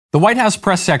The White House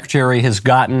press secretary has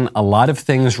gotten a lot of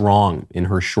things wrong in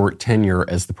her short tenure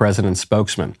as the president's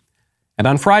spokesman. And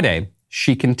on Friday,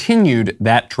 she continued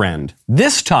that trend,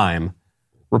 this time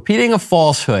repeating a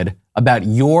falsehood about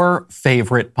your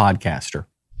favorite podcaster.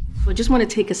 I just want to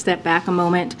take a step back a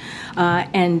moment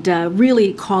and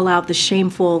really call out the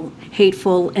shameful,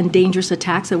 hateful, and dangerous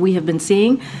attacks that we have been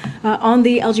seeing on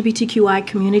the LGBTQI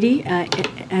community,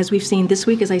 as we've seen this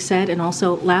week, as I said, and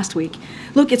also last week.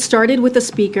 Look, it started with a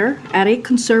speaker at a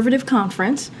conservative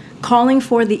conference calling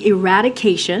for the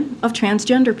eradication of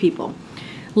transgender people,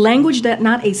 language that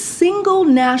not a single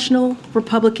national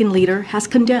Republican leader has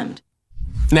condemned.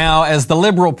 Now, as the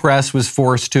liberal press was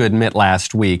forced to admit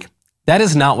last week, that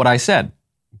is not what I said.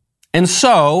 And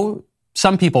so,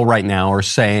 some people right now are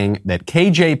saying that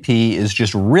KJP is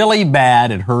just really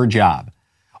bad at her job.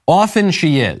 Often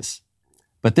she is.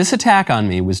 But this attack on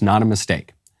me was not a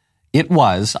mistake. It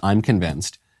was, I'm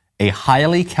convinced, a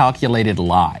highly calculated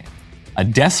lie. A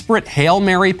desperate Hail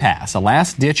Mary pass, a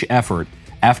last-ditch effort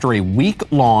after a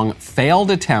week-long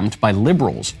failed attempt by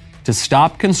liberals to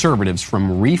stop conservatives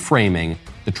from reframing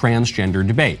the transgender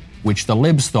debate, which the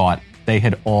libs thought they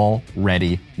had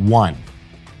already won.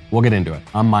 We'll get into it.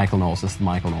 I'm Michael Knowles. This is The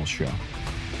Michael Knowles Show.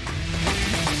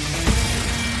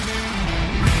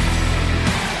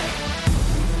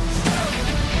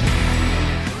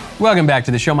 Welcome back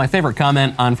to the show. My favorite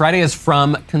comment on Friday is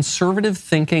from conservative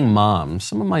thinking moms.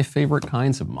 Some of my favorite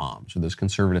kinds of moms are those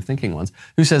conservative thinking ones,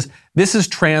 who says, this is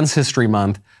Trans History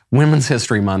Month. Women's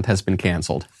History Month has been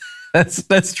canceled.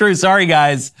 That's true. Sorry,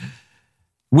 guys.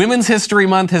 Women's History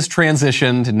Month has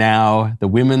transitioned. Now, the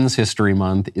Women's History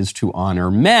Month is to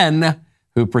honor men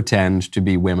who pretend to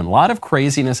be women. A lot of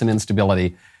craziness and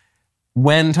instability.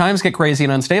 When times get crazy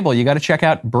and unstable, you got to check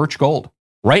out Birch Gold.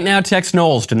 Right now, text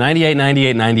Knowles to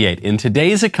 989898. In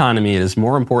today's economy, it is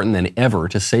more important than ever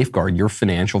to safeguard your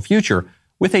financial future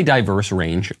with a diverse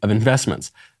range of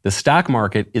investments. The stock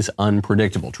market is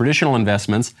unpredictable. Traditional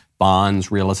investments, bonds,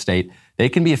 real estate, they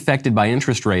can be affected by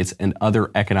interest rates and other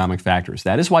economic factors.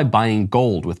 That is why buying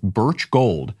gold with Birch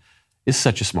Gold is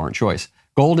such a smart choice.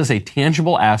 Gold is a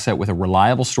tangible asset with a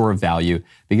reliable store of value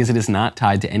because it is not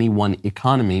tied to any one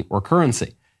economy or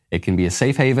currency. It can be a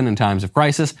safe haven in times of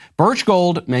crisis. Birch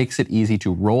Gold makes it easy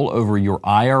to roll over your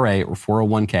IRA or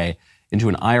 401k into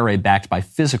an IRA backed by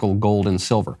physical gold and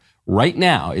silver. Right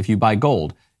now, if you buy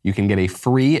gold, you can get a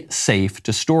free safe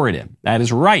to store it in. That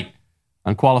is right.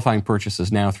 On qualifying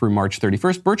purchases now through March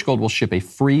 31st, Birch Gold will ship a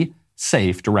free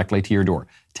safe directly to your door.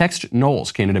 Text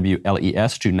Knowles,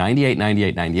 Knowles, to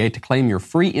 989898 to claim your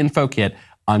free info kit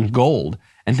on gold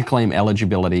and to claim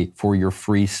eligibility for your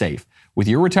free safe. With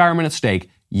your retirement at stake,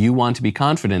 you want to be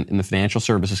confident in the financial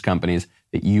services companies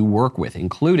that you work with,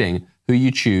 including who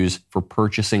you choose for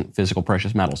purchasing physical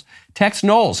precious metals. Text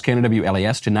Knowles,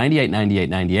 Knowles, to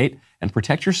 989898 and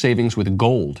protect your savings with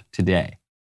gold today.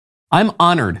 I'm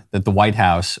honored that the White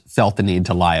House felt the need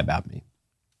to lie about me.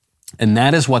 And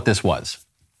that is what this was.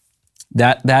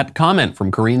 That comment from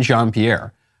Karine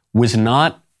Jean-Pierre was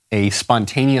not a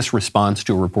spontaneous response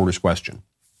to a reporter's question.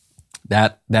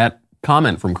 That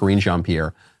comment from Karine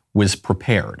Jean-Pierre was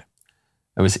prepared.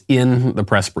 I was in the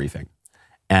press briefing.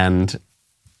 And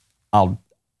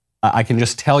I can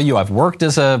just tell you, I've worked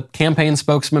as a campaign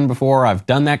spokesman before. I've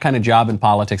done that kind of job in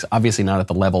politics, obviously not at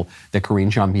the level that Karine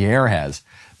Jean-Pierre has.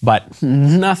 But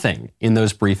nothing in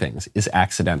those briefings is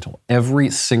accidental. Every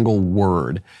single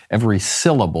word, every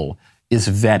syllable is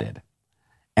vetted.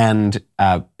 And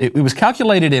it was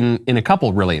calculated in a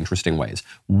couple really interesting ways.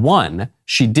 One,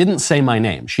 she didn't say my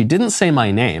name. She didn't say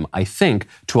my name, I think,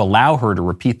 to allow her to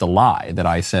repeat the lie that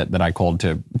I said, that I called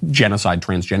to genocide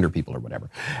transgender people or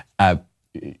whatever.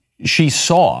 She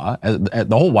saw, the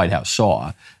whole White House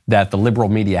saw, that the liberal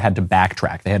media had to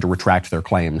backtrack. They had to retract their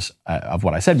claims of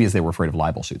what I said because they were afraid of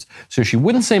libel suits. So she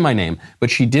wouldn't say my name,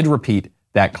 but she did repeat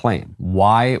that claim.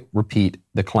 Why repeat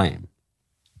the claim?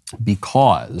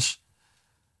 Because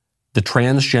the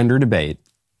transgender debate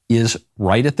is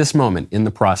right at this moment in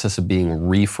the process of being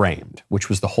reframed, which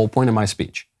was the whole point of my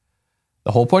speech.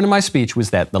 The whole point of my speech was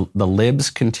that the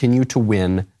libs continue to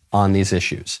win on these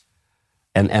issues.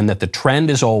 And that the trend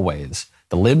is always,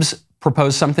 the libs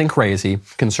propose something crazy,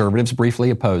 conservatives briefly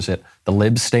oppose it, the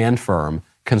libs stand firm,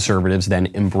 conservatives then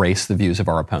embrace the views of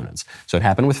our opponents. So it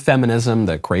happened with feminism.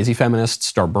 The crazy feminists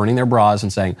start burning their bras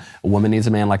and saying, a woman needs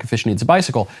a man like a fish needs a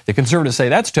bicycle. The conservatives say,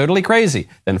 that's totally crazy.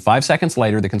 Then 5 seconds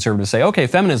later, the conservatives say, okay,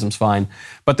 feminism's fine,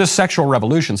 but this sexual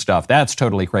revolution stuff, that's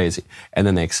totally crazy. And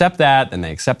then they accept that, then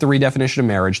they accept the redefinition of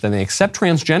marriage, then they accept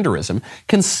transgenderism.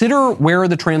 Consider where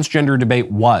the transgender debate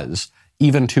was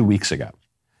even 2 weeks ago.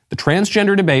 The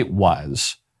transgender debate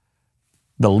was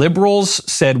The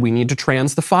liberals said we need to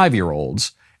trans the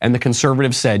 5-year-olds, and the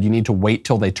conservatives said you need to wait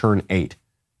till they turn 8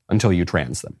 until you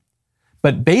trans them.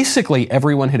 But basically,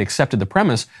 everyone had accepted the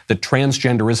premise that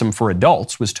transgenderism for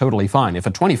adults was totally fine. If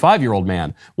a 25-year-old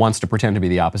man wants to pretend to be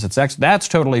the opposite sex, that's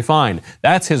totally fine.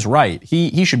 That's his right.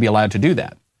 He should be allowed to do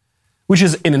that, which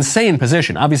is an insane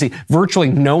position. Obviously,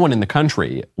 virtually no one in the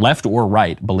country, left or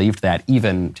right, believed that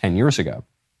even 10 years ago.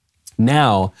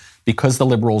 Now, because the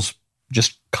liberals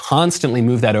just constantly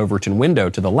move that Overton window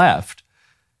to the left,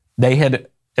 they had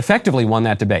effectively won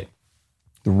that debate.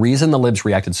 The reason the libs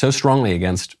reacted so strongly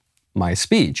against my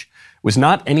speech was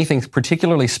not anything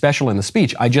particularly special in the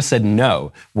speech. I just said,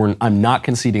 no, I'm not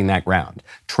conceding that ground.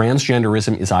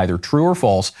 Transgenderism is either true or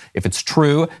false. If it's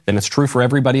true, then it's true for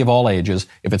everybody of all ages.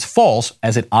 If it's false,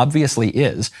 as it obviously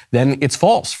is, then it's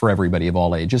false for everybody of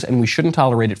all ages, and we shouldn't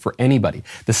tolerate it for anybody.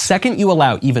 The second you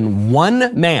allow even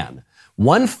one man,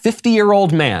 one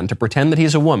 50-year-old man, to pretend that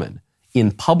he's a woman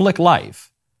in public life,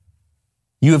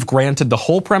 you have granted the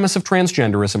whole premise of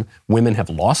transgenderism. Women have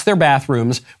lost their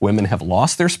bathrooms. Women have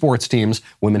lost their sports teams.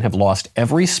 Women have lost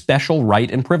every special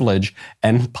right and privilege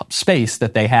and space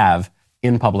that they have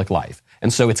in public life.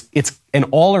 And so it's an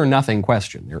all or nothing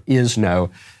question. There is no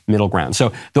middle ground.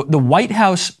 So the White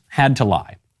House had to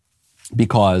lie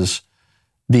because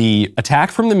the attack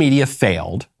from the media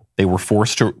failed. They were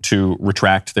forced to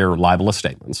retract their libelous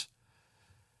statements.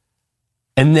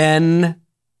 And then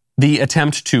the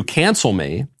attempt to cancel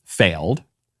me failed.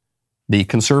 The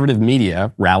conservative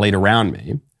media rallied around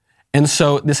me. And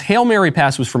so this Hail Mary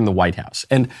pass was from the White House.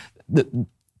 And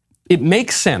it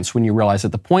makes sense when you realize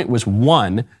that the point was,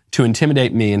 1, to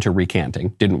intimidate me into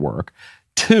recanting. Didn't work.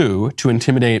 2, to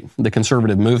intimidate the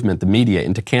conservative movement, the media,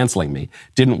 into canceling me.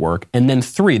 Didn't work. And then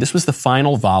 3, this was the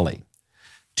final volley,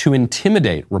 to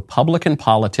intimidate Republican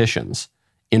politicians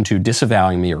into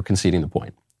disavowing me or conceding the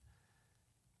point.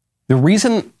 The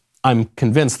reason I'm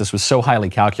convinced this was so highly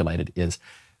calculated is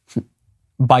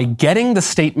by getting the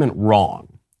statement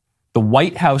wrong, the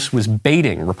White House was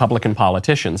baiting Republican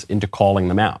politicians into calling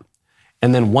them out.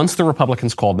 And then once the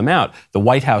Republicans called them out, the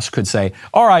White House could say,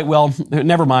 all right, well,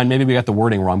 never mind, maybe we got the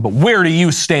wording wrong, but where do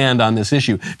you stand on this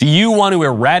issue? Do you want to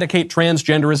eradicate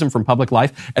transgenderism from public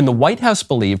life? And the White House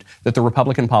believed that the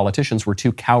Republican politicians were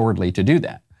too cowardly to do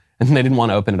that. And they didn't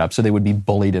want to open it up, so they would be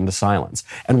bullied into silence.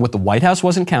 And what the White House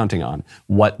wasn't counting on,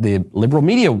 what the liberal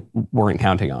media weren't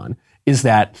counting on, is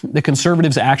that the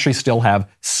conservatives actually still have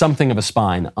something of a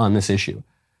spine on this issue.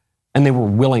 And they were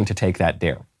willing to take that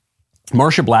dare.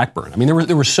 Marsha Blackburn, I mean,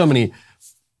 there were so many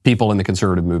people in the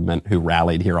conservative movement who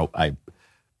rallied here. I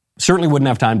certainly wouldn't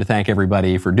have time to thank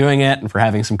everybody for doing it and for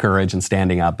having some courage and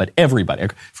standing up, but everybody,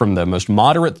 from the most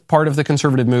moderate part of the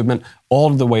conservative movement all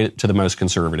the way to the most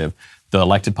conservative, the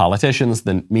elected politicians,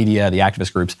 the media, the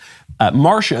activist groups.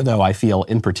 Marsha, though, I feel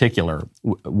in particular,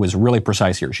 was really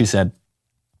precise here. She said,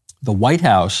 the White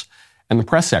House and the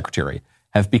press secretary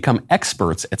have become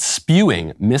experts at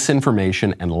spewing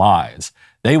misinformation and lies.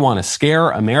 They want to scare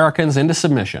Americans into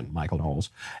submission, Michael Knowles.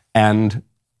 And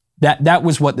that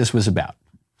was what this was about.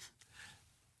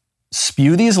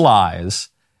 Spew these lies,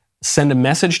 send a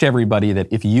message to everybody that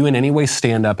if you in any way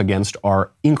stand up against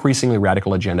our increasingly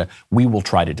radical agenda, we will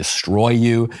try to destroy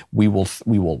you. We will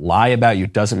lie about you.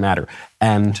 It doesn't matter.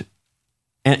 And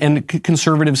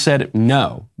conservatives said,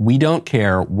 no, we don't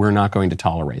care. We're not going to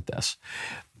tolerate this.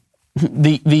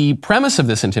 The premise of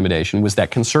this intimidation was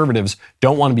that conservatives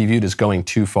don't want to be viewed as going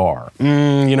too far.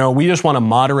 We just want a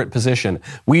moderate position.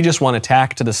 We just want to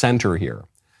tack to the center here.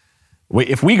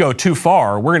 If we go too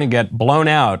far, we're going to get blown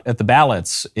out at the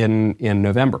ballots in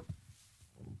November.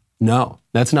 No,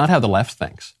 that's not how the left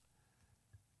thinks.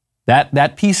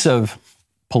 That piece of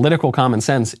political common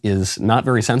sense is not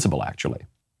very sensible, actually.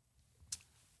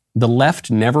 The left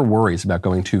never worries about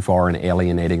going too far and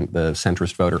alienating the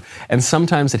centrist voter. And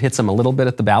sometimes it hits them a little bit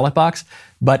at the ballot box,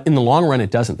 but in the long run,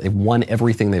 it doesn't. They've won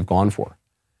everything they've gone for.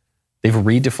 They've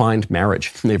redefined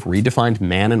marriage. They've redefined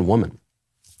man and woman.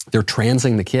 They're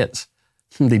transing the kids.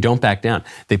 They don't back down.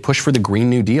 They push for the Green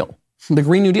New Deal. The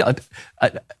Green New Deal,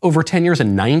 over 10 years, a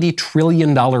 $90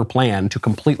 trillion plan to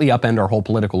completely upend our whole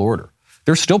political order.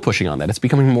 They're still pushing on that. It's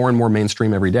becoming more and more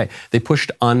mainstream every day. They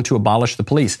pushed on to abolish the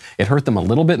police. It hurt them a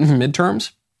little bit in the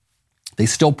midterms. They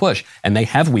still push, and they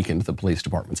have weakened the police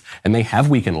departments, and they have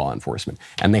weakened law enforcement,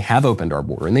 and they have opened our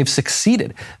border, and they've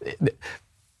succeeded.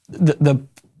 The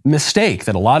mistake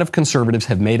that a lot of conservatives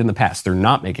have made in the past, they're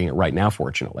not making it right now,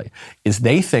 fortunately, is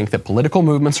they think that political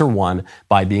movements are won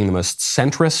by being the most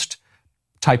centrist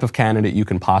type of candidate you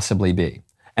can possibly be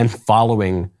and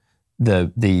following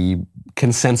the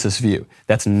consensus view.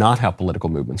 That's not how political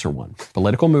movements are won.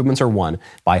 Political movements are won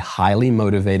by highly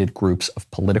motivated groups of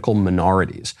political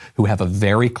minorities who have a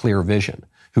very clear vision,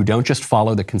 who don't just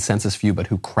follow the consensus view, but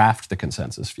who craft the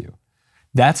consensus view.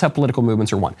 That's how political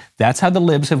movements are won. That's how the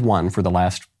libs have won for the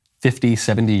last 50,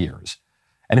 70 years.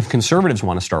 And if conservatives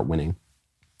want to start winning,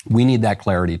 we need that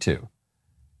clarity too.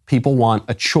 People want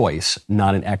a choice,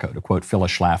 not an echo, to quote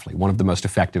Phyllis Schlafly, one of the most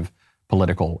effective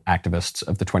political activists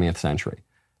of the 20th century.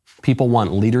 People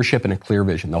want leadership and a clear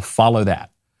vision. They'll follow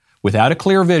that. Without a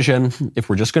clear vision, if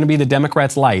we're just going to be the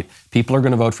Democrats light, people are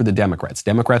going to vote for the Democrats.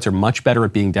 Democrats are much better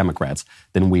at being Democrats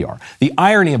than we are. The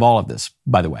irony of all of this,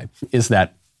 by the way, is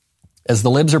that as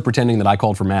the libs are pretending that I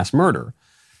called for mass murder,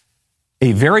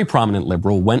 a very prominent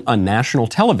liberal went on national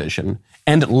television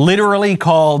and literally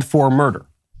called for murder.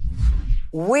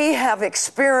 We have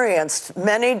experienced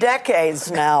many decades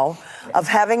now of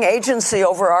having agency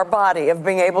over our body, of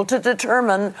being able to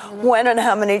determine when and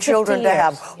how many children to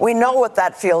have. We know what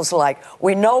that feels like.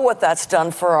 We know what that's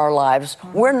done for our lives.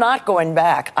 We're not going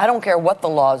back. I don't care what the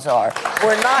laws are.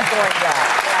 We're not going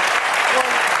back.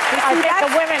 I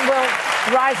think the women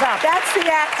will rise up. That's the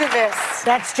activist.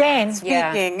 That's Jane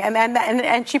speaking,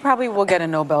 and she probably will get a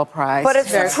Nobel Prize. But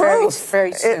it's the truth.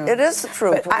 Very soon. It is the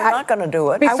truth. We're not going to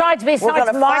do it. Besides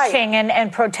marching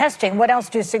and protesting, what else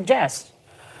do you suggest?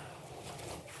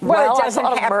 Well, it doesn't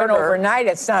happen overnight.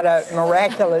 It's not a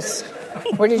miraculous.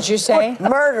 What did you say?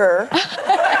 Murder.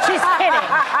 She's kidding.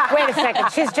 Wait a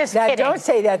second. She's just kidding. Don't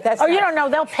say that. That's you don't know.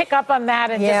 They'll pick up on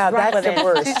that and just run with it. That's the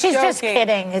worst. She's just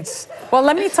kidding. Well,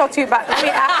 let me talk to you about.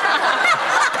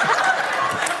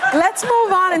 Let's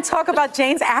move on and talk about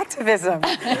Jane's activism,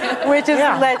 which is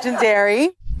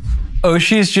legendary. Oh,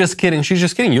 she's just kidding. She's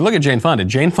just kidding. You look at Jane Fonda.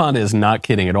 Jane Fonda is not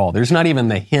kidding at all. There's not even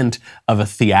the hint of a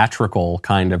theatrical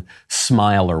kind of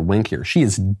smile or wink here. She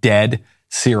is dead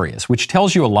serious, which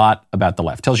tells you a lot about the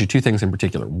left. Tells you two things in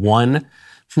particular. One,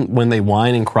 when they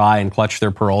whine and cry and clutch their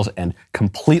pearls and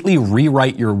completely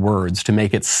rewrite your words to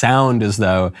make it sound as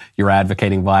though you're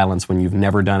advocating violence when you've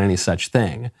never done any such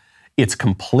thing, it's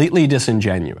completely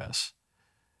disingenuous.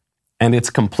 And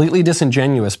it's completely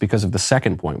disingenuous because of the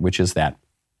second point, which is that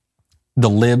the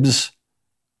libs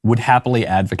would happily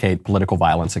advocate political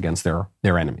violence against their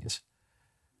enemies.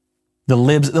 The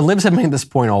libs have made this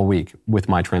point all week with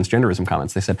my transgenderism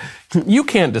comments. They said, you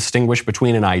can't distinguish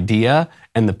between an idea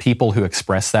and the people who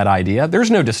express that idea. There's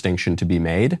no distinction to be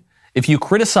made. If you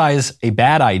criticize a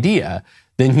bad idea,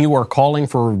 then you are calling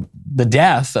for the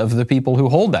death of the people who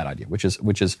hold that idea, which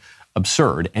is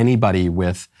absurd. Anybody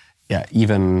with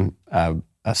even a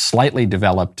slightly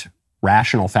developed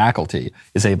rational faculty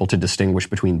is able to distinguish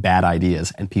between bad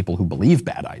ideas and people who believe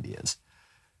bad ideas.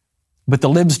 But the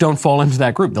libs don't fall into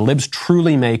that group. The libs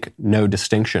truly make no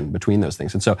distinction between those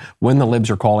things. And so when the libs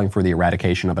are calling for the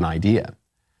eradication of an idea,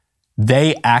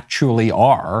 they actually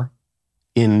are,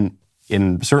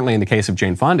 certainly in the case of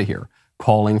Jane Fonda here,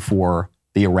 calling for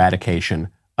the eradication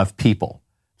of people.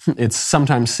 It's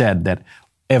sometimes said that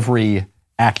every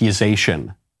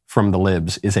accusation from the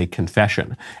libs is a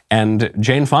confession. And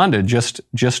Jane Fonda just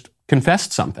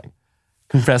confessed something.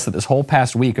 Confessed that this whole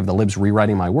past week of the libs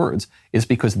rewriting my words is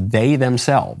because they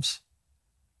themselves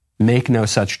make no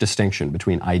such distinction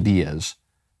between ideas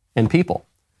and people.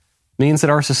 It means that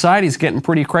our society is getting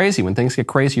pretty crazy. When things get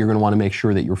crazy, you're going to want to make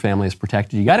sure that your family is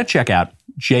protected. You got to check out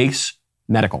Jace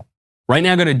Medical. Right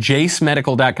now, go to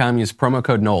jacemedical.com, use promo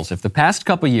code Knowles. If the past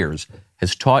couple years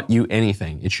has taught you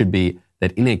anything, it should be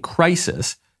that in a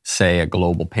crisis, say a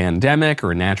global pandemic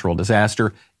or a natural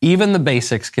disaster, even the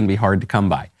basics can be hard to come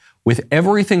by. With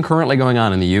everything currently going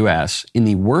on in the U.S., in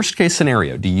the worst case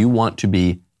scenario, do you want to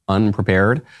be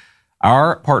unprepared?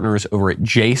 Our partners over at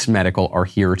Jace Medical are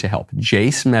here to help.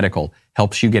 Jace Medical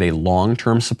helps you get a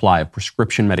long-term supply of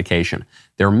prescription medication.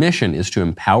 Their mission is to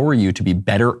empower you to be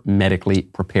better medically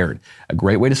prepared. A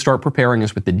great way to start preparing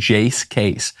is with the Jace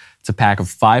Case. It's a pack of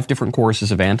 5 different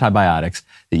courses of antibiotics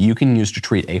that you can use to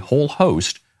treat a whole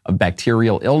host of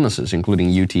bacterial illnesses, including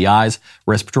UTIs,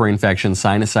 respiratory infections,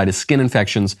 sinusitis, skin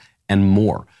infections, and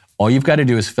more. All you've got to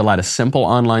do is fill out a simple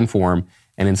online form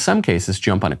and in some cases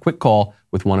jump on a quick call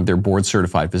with one of their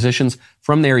board-certified physicians.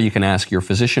 From there, you can ask your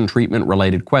physician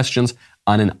treatment-related questions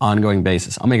on an ongoing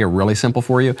basis. I'll make it really simple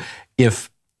for you. If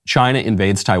China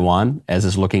invades Taiwan, as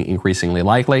is looking increasingly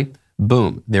likely,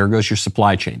 boom, there goes your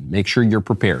supply chain. Make sure you're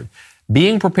prepared.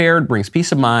 Being prepared brings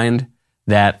peace of mind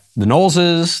that the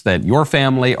Knowleses, that your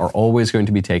family are always going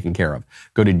to be taken care of.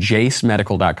 Go to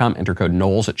jacemedical.com, enter code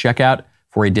Knowles at checkout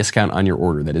for a discount on your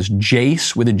order. That is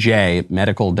Jace with a J,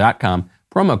 medical.com,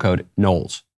 promo code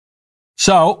Knowles.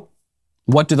 So,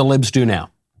 what do the libs do now?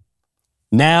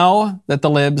 Now that the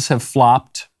libs have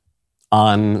flopped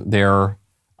on their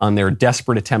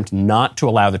desperate attempt not to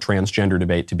allow the transgender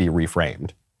debate to be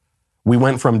reframed, we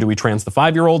went from do we trans the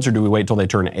 5-year-olds or do we wait till they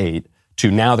turn 8 to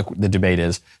now the debate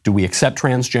is, do we accept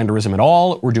transgenderism at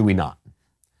all or do we not?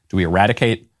 Do we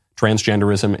eradicate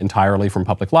transgenderism entirely from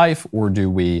public life or do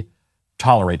we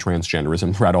tolerate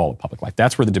transgenderism throughout all of public life?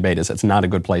 That's where the debate is. It's not a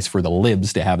good place for the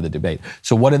libs to have the debate.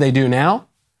 So what do now?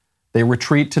 They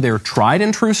retreat to their tried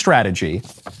and true strategy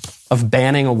of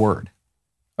banning a word,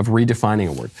 of redefining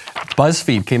a word.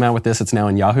 BuzzFeed came out with this. It's now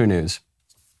in Yahoo News.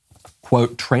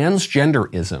 Quote,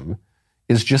 transgenderism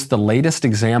is just the latest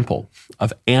example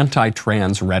of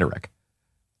anti-trans rhetoric.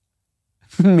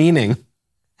 Meaning,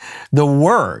 the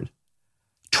word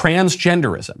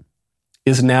transgenderism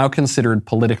is now considered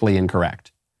politically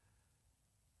incorrect.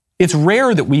 It's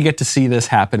rare that we get to see this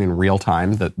happen in real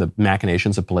time, the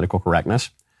machinations of political correctness.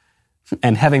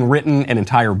 And having written an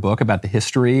entire book about the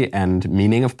history and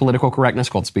meaning of political correctness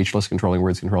called Speechless, Controlling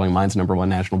Words, Controlling Minds, #1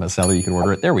 national bestseller, you can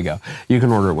order it. There we go. You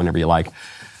can order it whenever you like.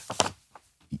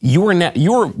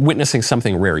 You're witnessing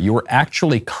something rare. You're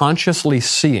actually consciously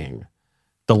seeing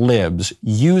the libs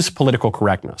use political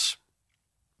correctness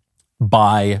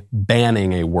by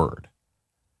banning a word.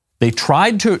 They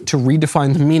tried to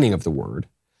redefine the meaning of the word.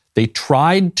 They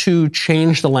tried to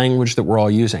change the language that we're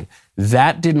all using.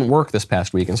 That didn't work this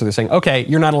past week. And so they're saying, okay,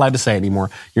 you're not allowed to say it anymore.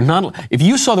 If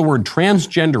you saw the word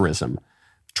transgenderism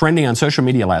trending on social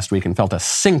media last week and felt a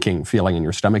sinking feeling in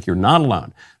your stomach, you're not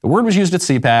alone. The word was used at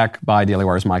CPAC by Daily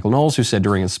Wire's Michael Knowles, who said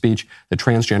during his speech that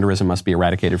transgenderism must be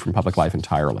eradicated from public life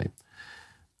entirely.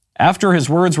 After his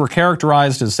words were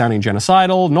characterized as sounding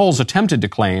genocidal, Knowles attempted to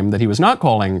claim that he was not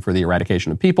calling for the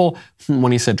eradication of people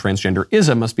when he said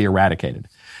transgenderism must be eradicated.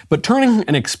 But turning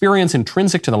an experience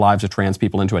intrinsic to the lives of trans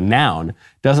people into a noun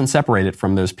doesn't separate it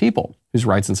from those people whose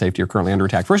rights and safety are currently under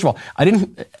attack. First of all, I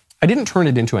didn't turn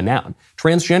it into a noun.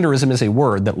 Transgenderism is a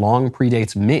word that long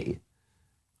predates me.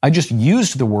 I just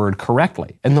used the word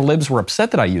correctly. And the libs were upset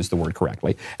that I used the word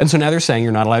correctly. And so now they're saying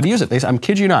you're not allowed to use it. They say, I'm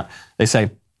kid you not. They say,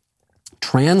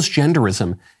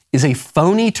 transgenderism is a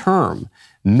phony term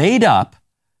made up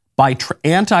by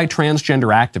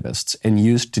anti-transgender activists and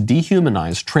used to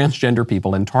dehumanize transgender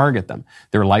people and target them,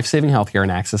 their life-saving healthcare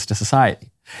and access to society.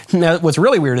 Now, what's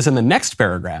really weird is in the next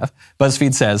paragraph,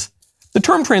 BuzzFeed says, the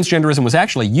term transgenderism was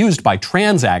actually used by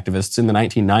trans activists in the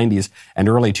 1990s and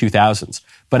early 2000s.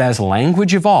 But as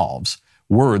language evolves,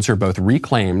 words are both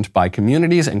reclaimed by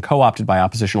communities and co-opted by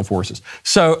oppositional forces.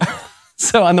 So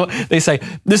they say,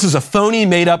 this is a phony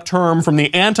made-up term from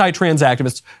the anti-trans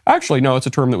activists. Actually, no, it's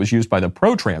a term that was used by the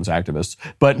pro-trans activists.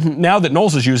 But now that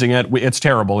Knowles is using it, it's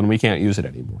terrible and we can't use it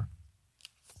anymore.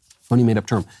 Phony made-up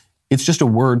term. It's just a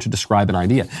word to describe an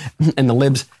idea. And the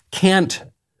libs can't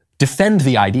defend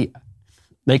the idea.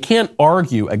 They can't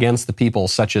argue against the people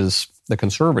such as the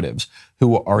conservatives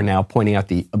who are now pointing out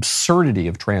the absurdity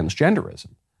of transgenderism.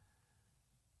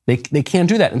 They can't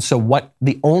do that. And so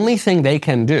the only thing they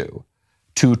can do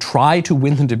to try to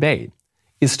win the debate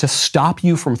is to stop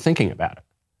you from thinking about it,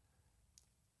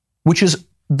 which is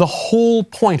the whole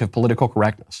point of political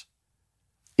correctness.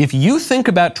 If you think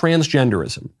about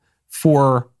transgenderism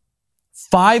for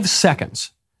 5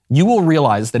 seconds, you will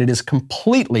realize that it is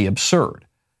completely absurd.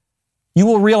 You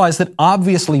will realize that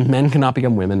obviously men cannot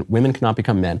become women, women cannot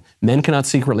become men cannot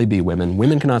secretly be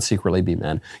women cannot secretly be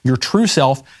men. Your true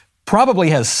self probably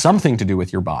has something to do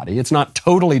with your body. It's not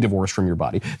totally divorced from your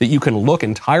body, that you can look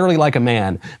entirely like a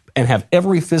man and have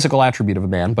every physical attribute of a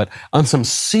man, but on some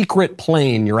secret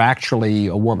plane, you're actually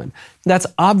a woman. That's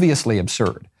obviously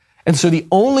absurd. And so the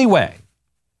only way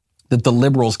that the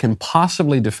liberals can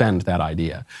possibly defend that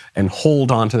idea and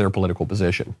hold on to their political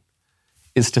position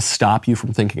is to stop you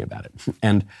from thinking about it.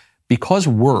 And because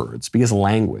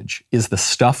language is the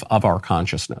stuff of our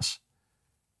consciousness,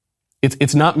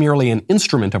 it's not merely an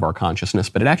instrument of our consciousness,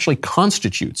 but it actually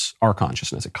constitutes our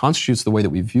consciousness. It constitutes the way that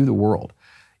we view the world.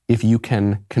 If you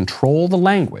can control the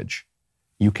language,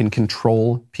 you can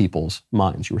control people's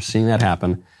minds. You are seeing that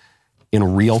happen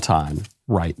in real time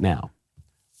right now.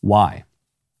 Why?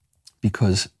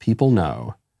 Because people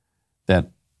know that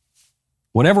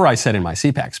whatever I said in my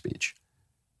CPAC speech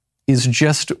is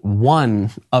just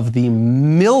one of the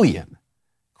million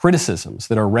criticisms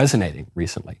that are resonating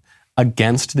recently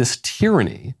against this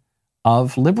tyranny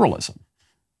of liberalism.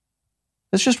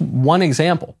 That's just one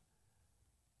example.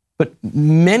 But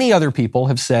many other people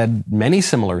have said many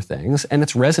similar things, and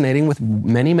it's resonating with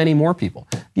many, many more people.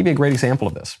 I'll give you a great example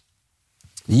of this.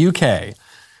 The UK,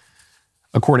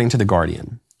 according to The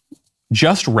Guardian,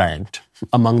 just ranked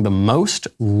among the most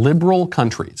liberal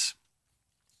countries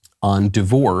on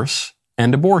divorce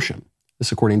and abortion.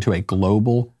 This according to a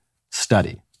global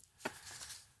study.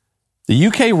 The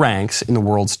UK ranks in the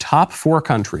world's top 4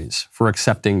 countries for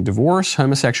accepting divorce,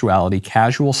 homosexuality,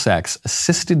 casual sex,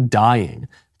 assisted dying,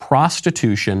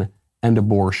 prostitution, and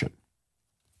abortion.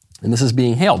 And this is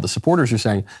being hailed. The supporters are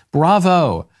saying,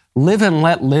 bravo, live and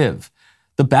let live.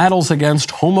 The battles against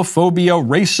homophobia,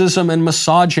 racism, and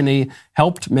misogyny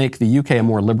helped make the UK a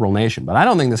more liberal nation. But I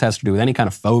don't think this has to do with any kind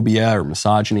of phobia or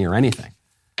misogyny or anything.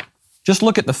 Just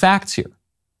look at the facts here.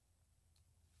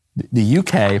 The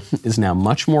UK is now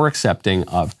much more accepting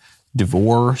of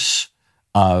divorce,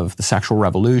 of the sexual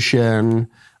revolution,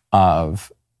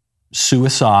 of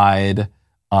suicide,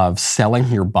 of selling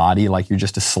your body like you're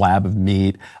just a slab of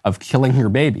meat, of killing your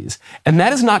babies. And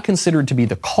that is not considered to be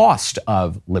the cost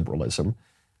of liberalism.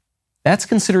 That's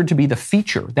considered to be the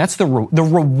feature. That's the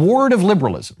reward of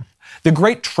liberalism. The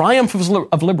great triumph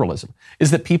of liberalism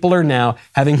is that people are now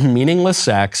having meaningless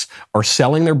sex, are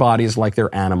selling their bodies like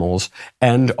they're animals,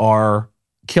 and are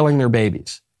killing their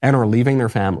babies, and are leaving their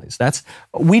families.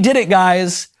 We did it,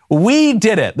 guys. We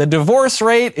did it. The divorce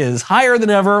rate is higher than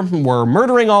ever. We're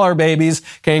murdering all our babies.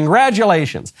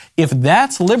 Congratulations. If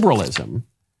that's liberalism,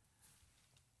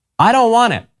 I don't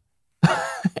want it.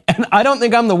 And I don't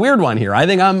think I'm the weird one here. I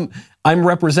think I'm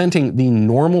representing the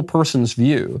normal person's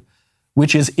view,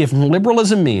 which is if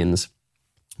liberalism means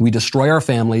we destroy our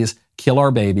families, kill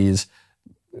our babies,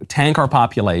 tank our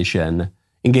population,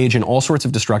 engage in all sorts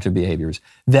of destructive behaviors,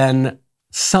 then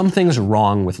something's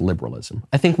wrong with liberalism.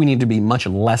 I think we need to be much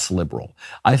less liberal.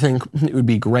 I think it would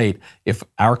be great if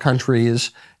our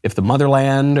countries, if the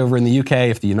motherland over in the UK,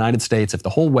 if the United States, if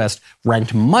the whole West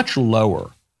ranked much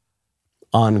lower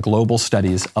on global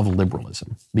studies of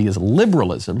liberalism, because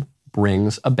liberalism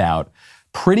brings about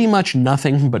pretty much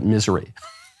nothing but misery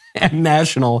and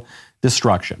national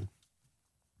destruction.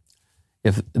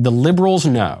 If the liberals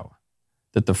know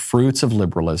that the fruits of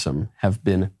liberalism have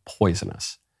been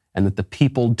poisonous and that the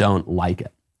people don't like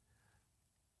it,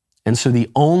 and so the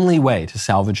only way to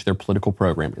salvage their political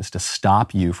program is to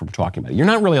stop you from talking about it. You're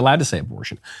not really allowed to say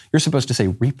abortion. You're supposed to say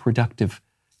reproductive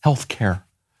health care,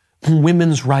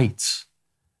 women's rights,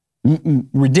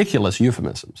 ridiculous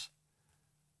euphemisms.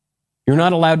 You're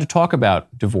not allowed to talk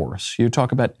about divorce. You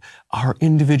talk about our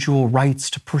individual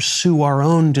rights to pursue our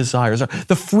own desires,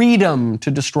 the freedom to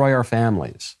destroy our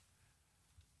families.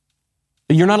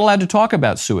 You're not allowed to talk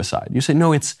about suicide. You say,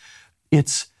 no, it's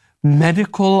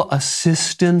medical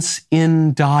assistance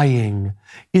in dying.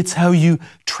 It's how you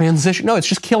transition. No, it's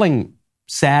just killing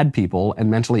sad people and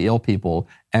mentally ill people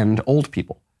and old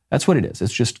people. That's what it is.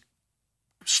 It's just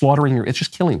it's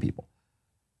just killing people.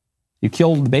 You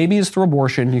kill the babies through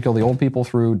abortion, you kill the old people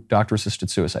through doctor-assisted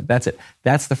suicide. That's it.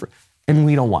 And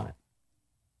we don't want it.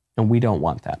 And we don't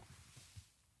want that.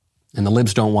 And the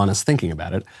libs don't want us thinking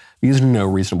about it because no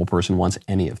reasonable person wants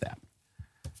any of that.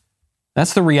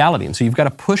 That's the reality. And so you've got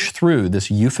to push through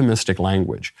this euphemistic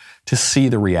language to see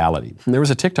the reality. And there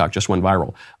was a TikTok just went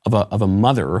viral of a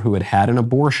mother who had had an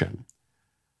abortion,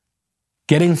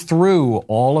 getting through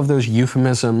all of those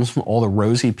euphemisms, all the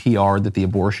rosy PR that the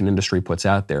abortion industry puts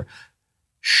out there,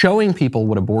 showing people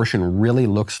what abortion really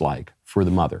looks like for the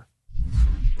mother.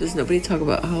 Does nobody talk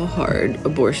about how hard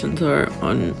abortions are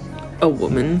on a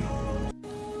woman?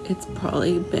 It's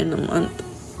probably been a month.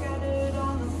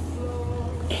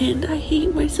 And I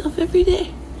hate myself every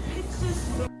day.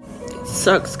 It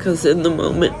sucks because in the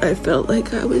moment I felt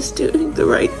like I was doing the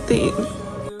right thing.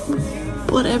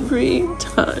 But every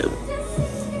time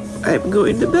I'm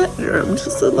going to bed or I'm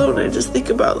just alone, I just think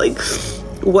about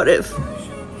what if?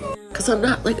 Because I'm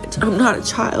not a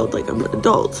child, I'm an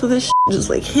adult, so this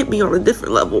just hit me on a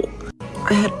different level.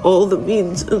 I had all the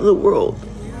means in the world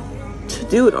to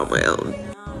do it on my own.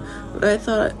 But I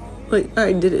thought,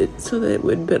 I did it so that it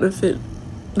would benefit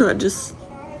not just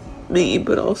me,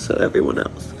 but also everyone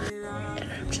else. And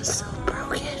I'm just so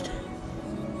broken.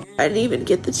 I didn't even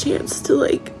get the chance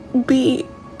to, be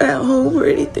at home or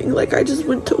anything. I just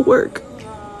went to work.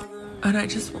 And I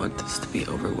just want this to be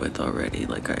over with already.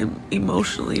 I'm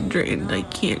emotionally drained. I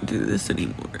can't do this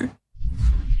anymore.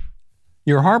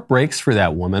 Your heart breaks for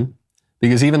that woman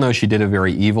because even though she did a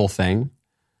very evil thing,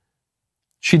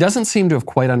 she doesn't seem to have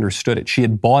quite understood it. She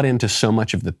had bought into so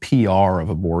much of the PR of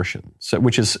abortion,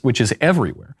 which is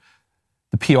everywhere.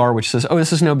 The PR which says, oh,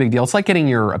 this is no big deal. It's like getting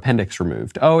your appendix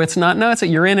removed. Oh, it's not. No,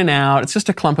 you're in and out. It's just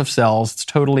a clump of cells.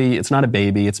 It's not a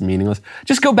baby. It's meaningless.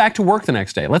 Just go back to work the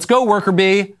next day. Let's go, worker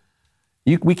bee.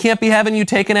 We can't be having you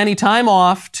taking any time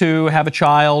off to have a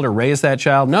child or raise that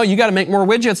child. No, you got to make more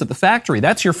widgets at the factory.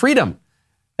 That's your freedom.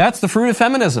 That's the fruit of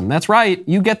feminism. That's right.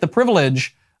 You get the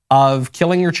privilege of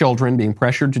killing your children, being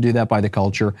pressured to do that by the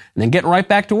culture, and then getting right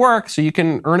back to work so you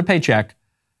can earn a paycheck.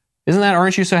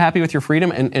 Aren't you so happy with your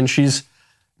freedom? And she's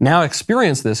now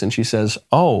experienced this, and she says,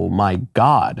 oh my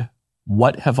God,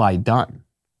 what have I done?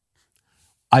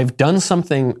 I've done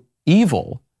something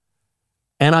evil,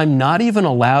 and I'm not even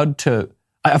allowed to,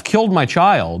 I've killed my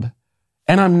child,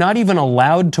 and I'm not even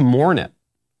allowed to mourn it.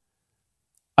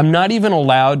 I'm not even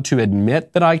allowed to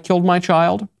admit that I killed my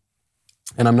child,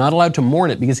 and I'm not allowed to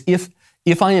mourn it, because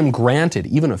if I am granted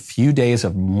even a few days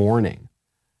of mourning,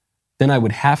 then I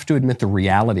would have to admit the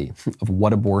reality of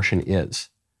what abortion is.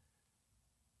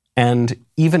 And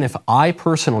even if I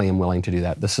personally am willing to do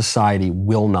that, the society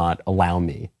will not allow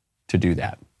me to do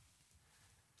that.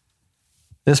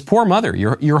 This poor mother,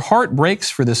 your heart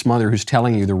breaks for this mother who's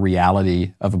telling you the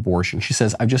reality of abortion. She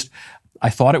says, I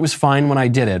thought it was fine when I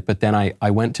did it, but then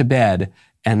I went to bed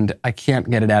and I can't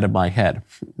get it out of my head.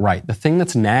 Right. The thing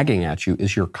that's nagging at you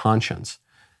is your conscience,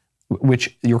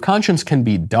 which your conscience can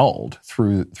be dulled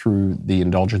through the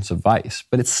indulgence of vice,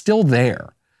 but it's still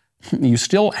there. You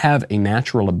still have a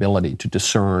natural ability to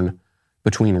discern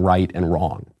between right and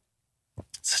wrong.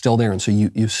 It's still there. And so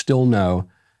you still know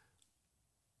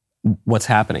what's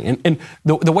happening. And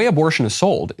the way abortion is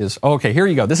sold is, okay, here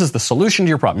you go. This is the solution to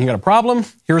your problem. You got a problem?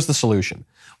 Here's the solution.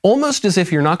 Almost as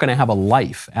if you're not going to have a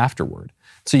life afterward.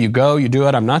 So you go, you do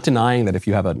it. I'm not denying that if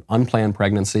you have an unplanned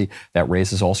pregnancy, that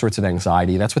raises all sorts of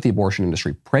anxiety. That's what the abortion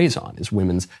industry preys on, is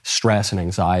women's stress and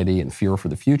anxiety and fear for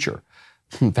the future.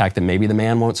 In fact, that maybe the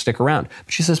man won't stick around.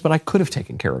 But she says, but I could have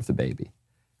taken care of the baby.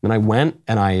 And I went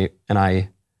and I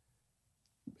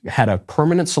had a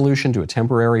permanent solution to a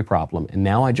temporary problem. And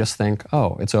now I just think,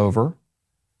 oh, it's over.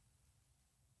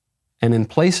 And in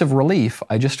place of relief,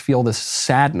 I just feel this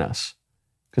sadness,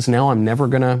 because now I'm never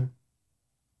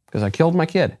because I killed my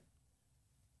kid.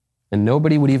 And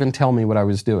nobody would even tell me what I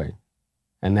was doing.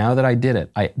 And now that I did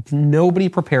it, nobody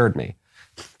prepared me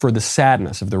for the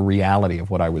sadness of the reality of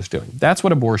what I was doing. That's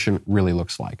what abortion really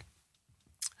looks like.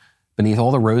 Beneath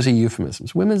all the rosy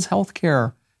euphemisms, women's health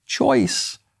care,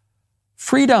 choice,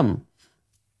 freedom.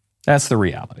 That's the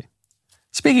reality.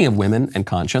 Speaking of women and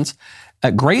conscience,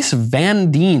 Grace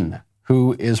Van Dien,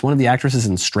 who is one of the actresses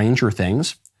in Stranger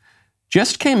Things,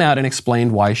 just came out and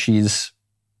explained why she's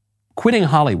quitting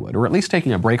Hollywood, or at least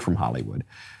taking a break from Hollywood.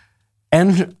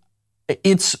 And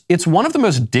it's one of the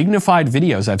most dignified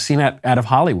videos I've seen out of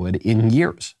Hollywood in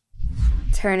years.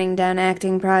 Turning down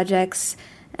acting projects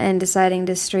and deciding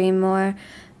to stream more.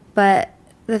 But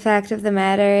the fact of the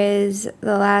matter is,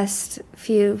 the last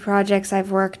few projects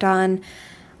I've worked on,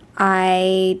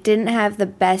 I didn't have the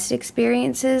best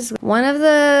experiences. One of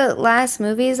the last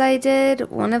movies I did,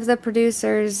 one of the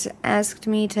producers asked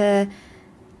me to,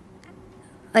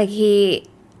 he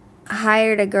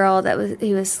hired a girl that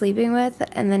he was sleeping with,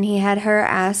 and then he had her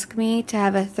ask me to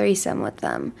have a threesome with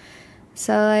them.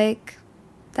 So,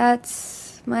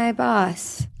 that's my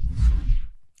boss.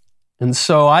 And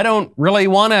so I don't really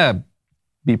want to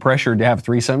be pressured to have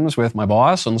threesomes with my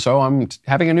boss, and so I'm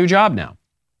having a new job now,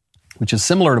 which is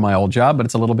similar to my old job, but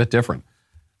it's a little bit different.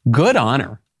 Good on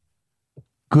her.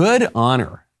 Good on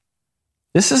her.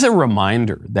 This is a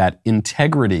reminder that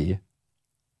integrity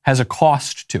has a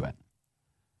cost to it.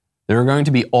 There are going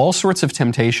to be all sorts of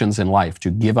temptations in life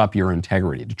to give up your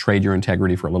integrity, to trade your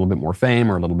integrity for a little bit more fame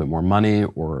or a little bit more money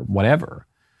or whatever,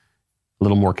 a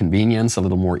little more convenience, a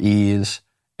little more ease.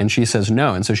 And she says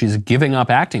no. And so she's giving up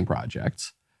acting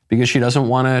projects because she doesn't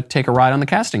want to take a ride on the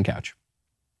casting couch.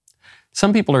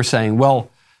 Some people are saying,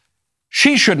 well,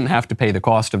 she shouldn't have to pay the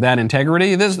cost of that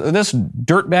integrity. This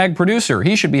dirtbag producer,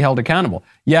 he should be held accountable.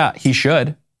 Yeah, he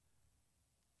should.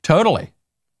 Totally.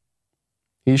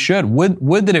 He should.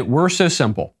 Would that it were so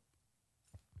simple.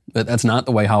 But that's not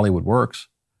the way Hollywood works.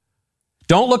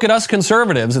 Don't look at us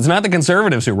conservatives. It's not the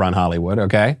conservatives who run Hollywood,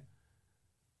 okay?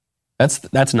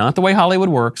 That's not the way Hollywood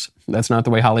works. That's not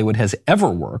the way Hollywood has ever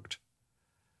worked.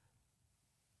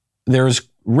 There's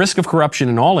risk of corruption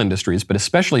in all industries, but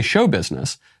especially show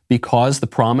business, because the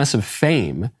promise of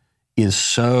fame is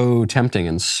so tempting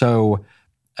and so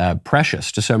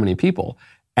precious to so many people,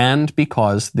 and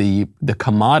because the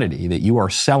commodity that you are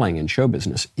selling in show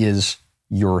business is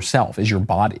yourself, is your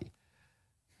body.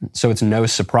 So it's no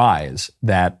surprise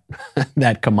that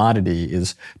that commodity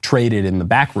is traded in the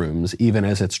back rooms, even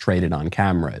as it's traded on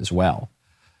camera as well.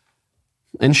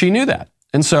 And she knew that.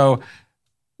 And so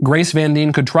Grace Van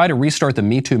Dien could try to restart the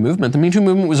Me Too movement. The Me Too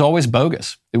movement was always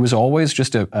bogus. It was always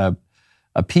just a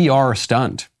PR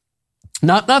stunt.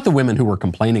 Not the women who were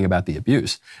complaining about the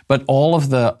abuse, but all of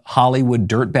the Hollywood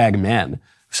dirtbag men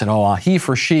who said, oh, he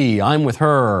for she, I'm with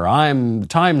her,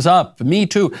 time's up, Me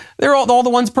Too. They're all the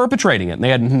ones perpetrating it. And they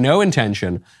had no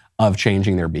intention of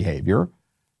changing their behavior.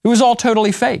 It was all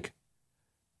totally fake.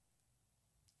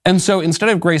 And so instead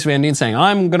of Grace Van Dien saying,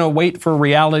 I'm going to wait for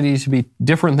reality to be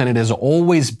different than it has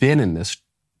always been in this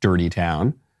dirty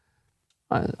town,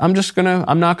 I'm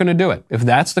not going to do it. If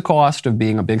that's the cost of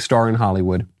being a big star in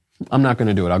Hollywood, I'm not going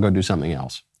to do it. I'll go do something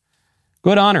else.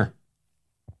 Good on her.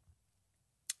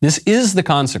 This is the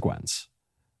consequence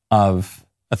of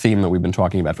a theme that we've been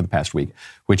talking about for the past week,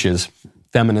 which is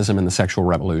feminism and the sexual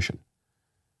revolution.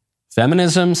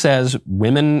 Feminism says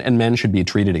women and men should be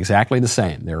treated exactly the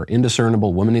same. They're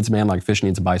indiscernible. Woman needs a man like fish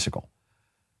needs a bicycle.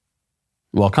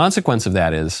 Well, consequence of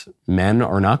that is men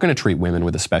are not going to treat women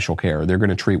with a special care. They're going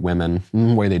to treat women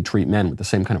the way they'd treat men, with the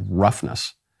same kind of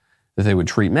roughness that they would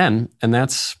treat men. And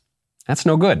that's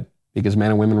no good, because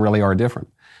men and women really are different.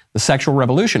 The sexual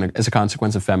revolution, as a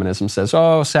consequence of feminism, says,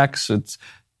 oh, sex,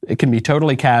 it can be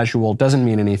totally casual, doesn't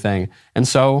mean anything. And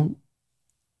so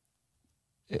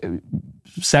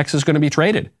sex is going to be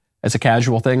traded as a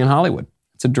casual thing in Hollywood.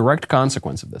 It's a direct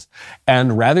consequence of this.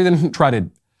 And rather than try to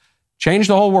change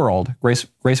the whole world, Grace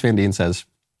Van Dien says,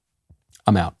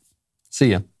 I'm out.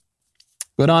 See ya.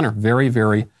 Good on her. Very,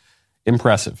 very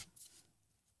impressive.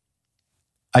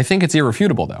 I think it's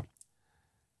irrefutable, though.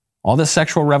 All this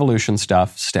sexual revolution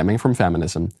stuff stemming from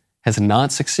feminism has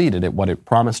not succeeded at what it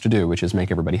promised to do, which is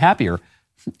make everybody happier.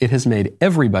 It has made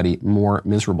everybody more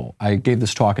miserable. I gave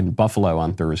this talk in Buffalo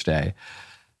on Thursday.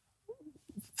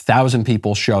 1,000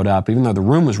 people showed up, even though the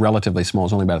room was relatively small. It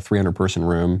was only about a 300-person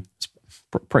room. It's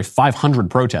probably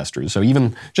 500 protesters. So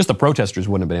even just the protesters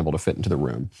wouldn't have been able to fit into the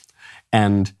room.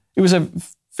 And it was a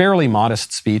fairly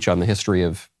modest speech on the history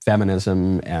of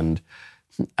feminism and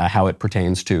how it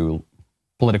pertains to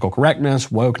political correctness,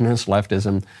 wokeness,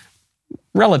 leftism.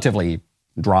 Relatively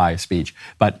dry speech,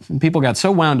 but people got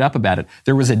so wound up about it.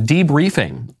 There was a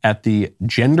debriefing at the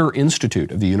Gender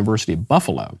Institute of the University of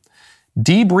Buffalo,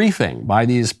 debriefing by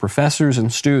these professors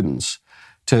and students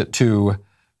to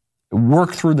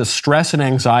work through the stress and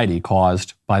anxiety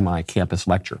caused by my campus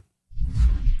lecture.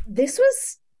 This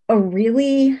was a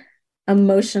really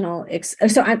emotional,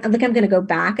 so I'm going to go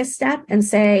back a step and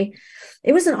say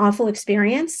it was an awful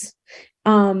experience.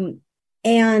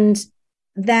 And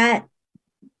that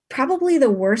probably the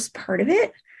worst part of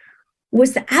it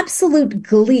was the absolute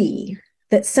glee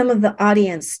that some of the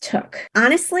audience took.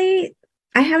 Honestly,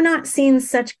 I have not seen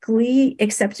such glee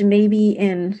except maybe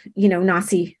in,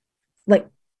 Nazi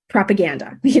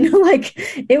propaganda,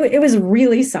 it was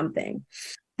really something.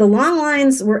 The long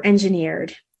lines were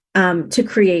engineered to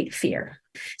create fear.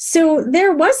 So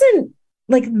there wasn't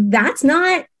that's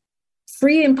not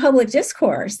free and public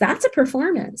discourse. That's a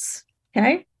performance.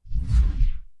 Okay.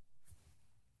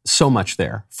 So much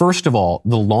there. First of all,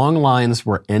 the long lines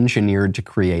were engineered to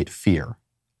create fear.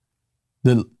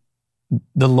 The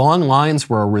long lines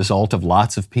were a result of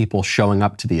lots of people showing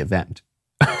up to the event.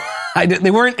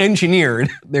 They weren't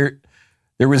engineered. There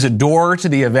was a door to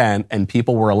the event and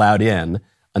people were allowed in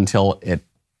until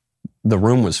the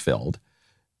room was filled.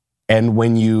 And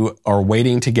when you are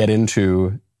waiting to get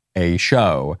into a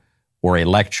show or a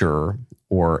lecture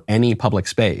or any public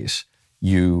space,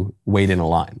 you wait in a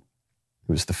line.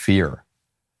 It was the fear,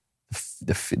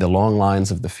 the long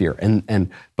lines of the fear.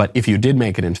 But if you did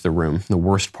make it into the room, the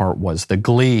worst part was the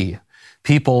glee.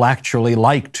 People actually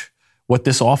liked what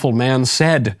this awful man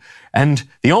said. And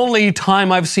the only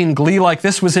time I've seen glee like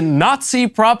this was in Nazi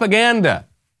propaganda.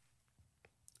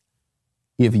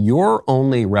 If your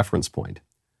only reference point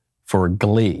for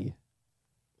glee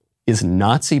is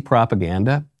Nazi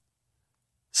propaganda,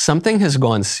 something has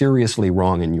gone seriously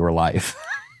wrong in your life.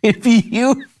 If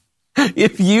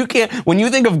you can't, when you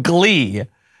think of glee,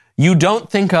 you don't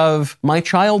think of my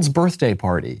child's birthday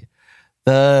party,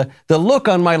 the look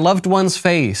on my loved one's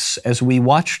face as we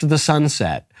watched the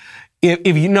sunset.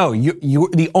 If you know,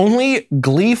 the only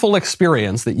gleeful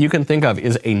experience that you can think of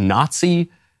is a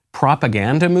Nazi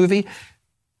propaganda movie,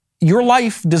 your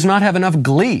life does not have enough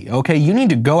glee, okay? You need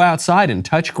to go outside and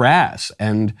touch grass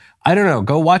and, I don't know,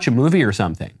 go watch a movie or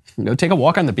something. Go take a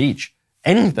walk on the beach.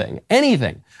 Anything.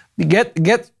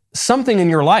 Get something in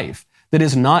your life that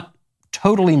is not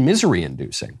totally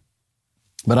misery-inducing.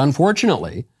 But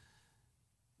unfortunately,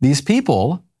 these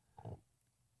people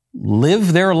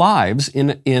live their lives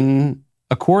in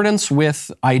accordance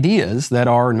with ideas that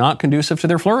are not conducive to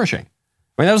their flourishing.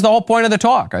 I mean, that was the whole point of the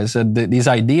talk. I said that these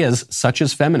ideas, such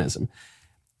as feminism,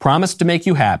 promise to make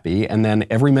you happy, and then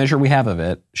every measure we have of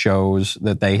it shows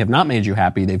that they have not made you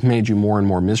happy, they've made you more and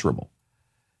more miserable.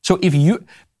 So if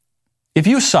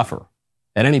you suffer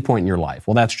at any point in your life,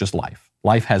 well, that's just life.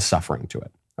 Life has suffering to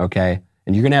it, okay?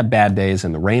 And you're going to have bad days,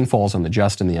 and the rain falls on the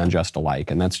just and the unjust alike,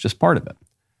 and that's just part of it.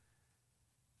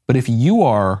 But if you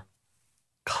are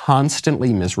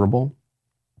constantly miserable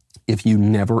if you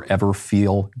never ever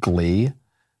feel glee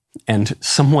and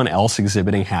someone else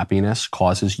exhibiting happiness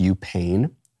causes you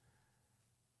pain,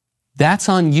 that's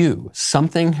on you.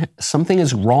 Something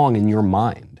is wrong in your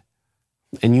mind.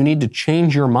 And you need to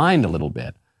change your mind a little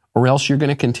bit, or else you're going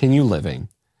to continue living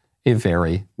a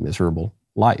very miserable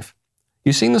life.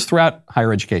 You've seen this throughout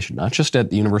higher education, not just at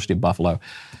the University of Buffalo.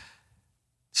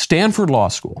 Stanford Law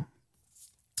School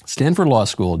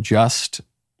just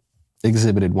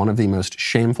exhibited one of the most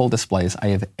shameful displays I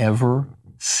have ever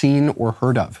seen or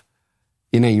heard of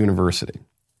in a university.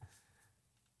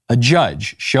 A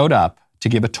judge showed up to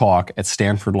give a talk at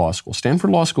Stanford Law School. Stanford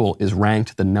Law School is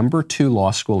ranked the number 2 law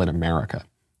school in America.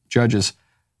 Judge is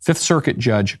Fifth Circuit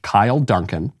Judge Kyle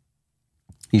Duncan.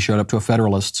 He showed up to a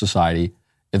Federalist Society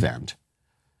event.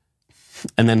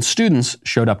 And then students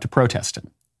showed up to protest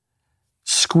him,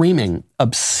 screaming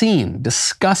obscene,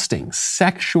 disgusting,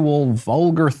 sexual,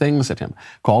 vulgar things at him,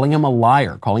 calling him a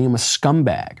liar, calling him a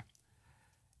scumbag.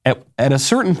 At a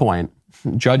certain point,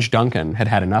 Judge Duncan had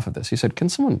had enough of this. He said, can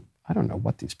someone, I don't know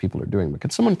what these people are doing, but can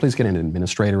someone please get an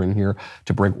administrator in here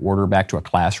to bring order back to a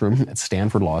classroom at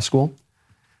Stanford Law School?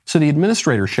 So the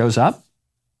administrator shows up.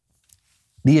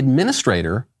 The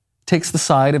administrator takes the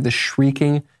side of the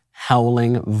shrieking,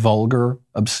 howling, vulgar,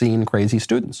 obscene, crazy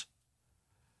students.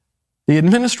 The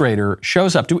administrator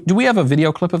shows up. Do we have a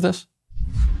video clip of this?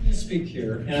 I'm going to speak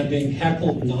here, and I'm being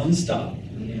heckled nonstop.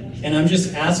 And I'm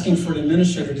just asking for an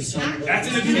administrator to sign. That's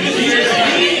an administrator.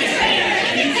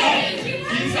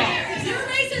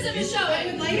 Racism is shown. I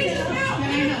would like to.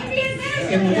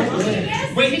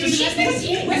 Wait, respect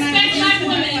black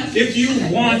women. If you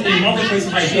want a marketplace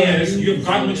of ideas, you have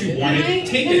gotten what you wanted,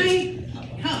 take it.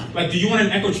 Like, do you want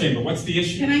an echo chamber? What's the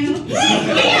issue? Can I help?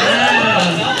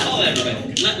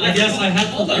 I guess I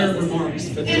have prepared remarks,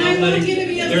 but they're not letting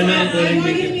me. I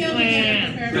want you to be able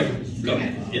to Go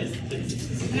ahead. Yes,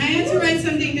 please. And I had to write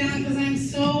something down because I'm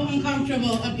so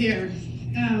uncomfortable up here.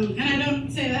 And I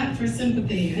don't say that for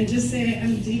sympathy. I just say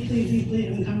I'm deeply, deeply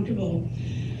uncomfortable.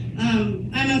 I'm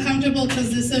uncomfortable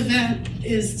because this event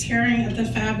is tearing at the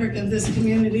fabric of this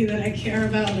community that I care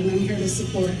about and I'm here to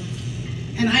support.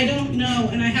 And I don't know,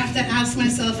 and I have to ask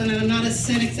myself, and I'm not a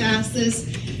cynic to ask this,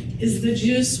 is the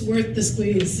juice worth the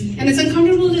squeeze? And it's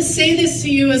uncomfortable to say this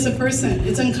to you as a person.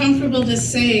 It's uncomfortable to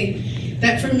say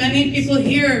that for many people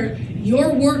here,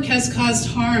 your work has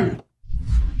caused harm.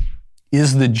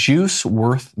 Is the juice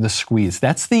worth the squeeze?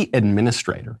 That's the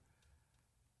administrator.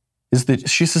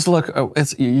 She says, look,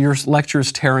 your lecture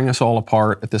is tearing us all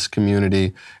apart at this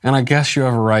community, and I guess you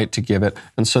have a right to give it.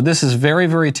 And so this is very,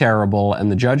 very terrible,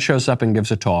 and the judge shows up and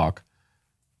gives a talk,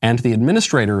 and the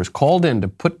administrator is called in to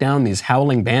put down these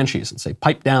howling banshees and say,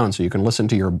 pipe down so you can listen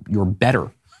to your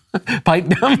better. Pipe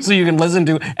down so you can listen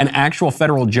to an actual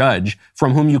federal judge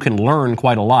from whom you can learn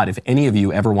quite a lot if any of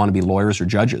you ever want to be lawyers or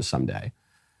judges someday.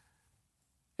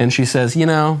 And she says,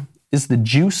 is the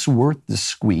juice worth the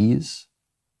squeeze?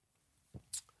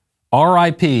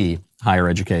 R.I.P. higher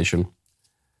education.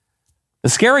 The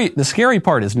scary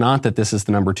part is not that this is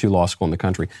the number 2 law school in the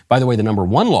country. By the way, the number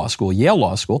 1 law school, Yale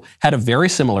Law School, had a very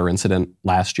similar incident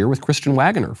last year with Christian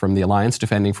Wagner from the Alliance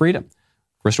Defending Freedom.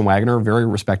 Christian Wagner, a very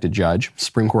respected judge,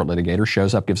 Supreme Court litigator,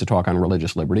 shows up, gives a talk on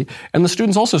religious liberty, and the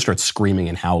students also start screaming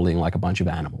and howling like a bunch of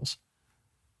animals.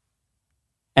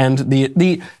 And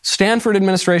the Stanford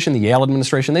administration, the Yale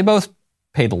administration, they both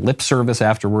paid lip service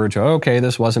afterwards. Okay,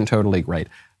 this wasn't totally great.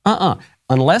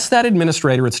 Unless that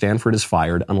administrator at Stanford is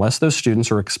fired, unless those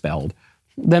students are expelled,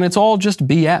 then it's all just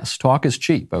BS. Talk is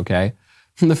cheap, okay?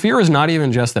 And the fear is not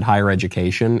even just that higher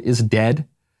education is dead,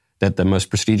 that the most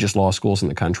prestigious law schools in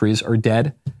the countries are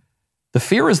dead. The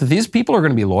fear is that these people are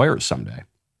going to be lawyers someday.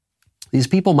 These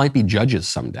people might be judges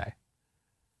someday.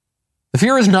 The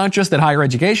fear is not just that higher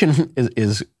education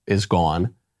is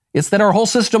gone. It's that our whole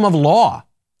system of law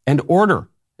and order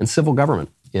and civil government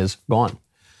is gone.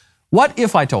 What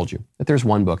if I told you that there's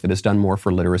one book that has done more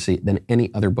for literacy than any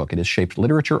other book? It has shaped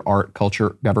literature, art,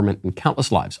 culture, government, and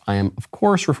countless lives. I am, of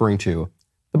course, referring to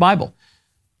the Bible.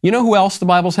 You know who else the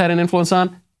Bible's had an influence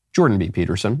on? Jordan B.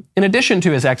 Peterson. In addition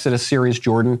to his Exodus series,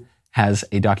 Jordan has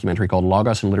a documentary called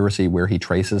Logos and Literacy where he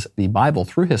traces the Bible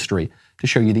through history to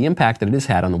show you the impact that it has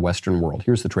had on the Western world.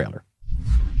 Here's the trailer.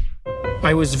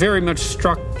 I was very much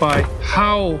struck by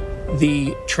how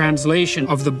the translation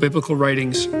of the biblical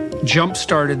writings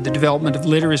jump-started the development of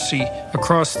literacy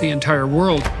across the entire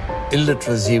world.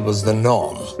 Illiteracy was the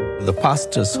norm. The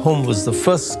pastor's home was the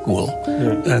first school,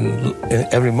 and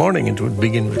every morning it would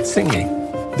begin with singing.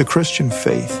 The Christian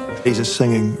faith is a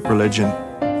singing religion.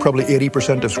 Probably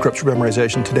 80% of scripture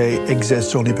memorization today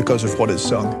exists only because of what is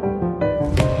sung.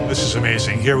 This is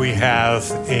amazing. Here we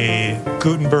have a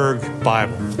Gutenberg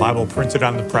Bible printed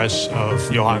on the press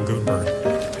of Johann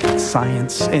Gutenberg.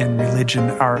 Science and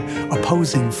religion are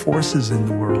opposing forces in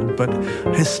the world, but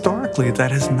historically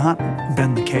that has not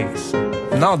been the case.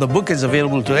 Now the book is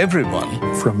available to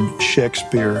everyone. From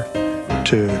Shakespeare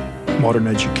to modern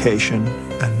education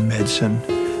and medicine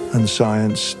and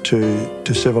science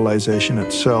to civilization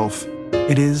itself.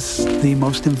 It is the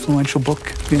most influential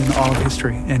book in all of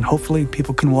history, and hopefully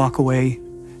people can walk away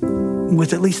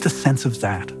with at least a sense of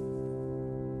that.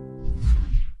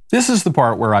 This is the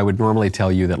part where I would normally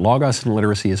tell you that Logos and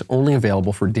Literacy is only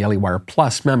available for Daily Wire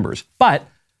Plus members, but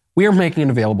we are making it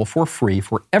available for free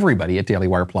for everybody at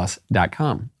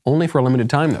dailywireplus.com. Only for a limited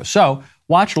time, though. So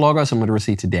watch Logos and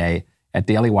Literacy today at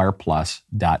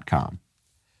dailywireplus.com.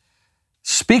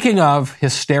 Speaking of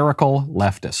hysterical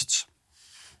leftists,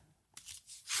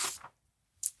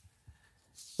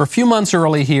 we're a few months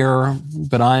early here,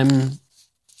 but I'm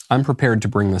prepared to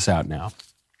bring this out now.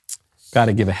 Got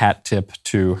to give a hat tip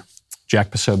to Jack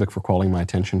Posobiec for calling my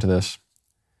attention to this.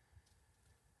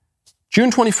 June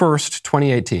 21st,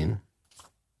 2018.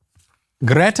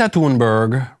 Greta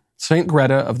Thunberg, Saint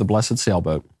Greta of the Blessed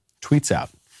Sailboat, tweets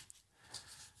out,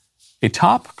 a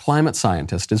top climate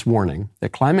scientist is warning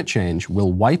that climate change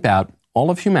will wipe out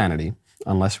all of humanity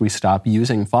unless we stop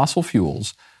using fossil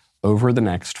fuels over the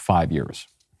next 5 years.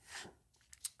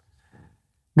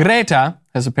 Greta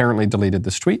has apparently deleted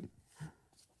this tweet.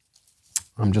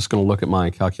 I'm just going to look at my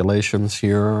calculations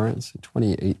here. It's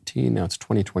 2018, now it's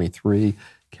 2023.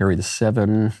 Carry the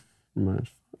 7.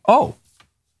 Oh,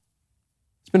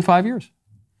 it's been 5 years.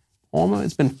 Almost,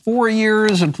 it's been 4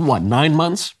 years and 9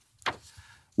 months?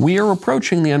 We are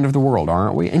approaching the end of the world,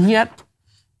 aren't we? And yet,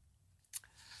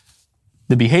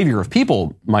 the behavior of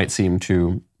people might seem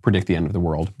to predict the end of the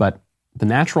world, but the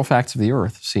natural facts of the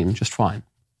earth seem just fine.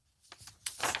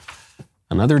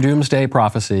 Another doomsday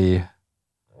prophecy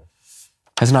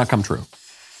has not come true,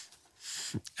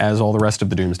 as all the rest of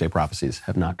the doomsday prophecies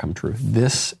have not come true.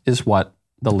 This is what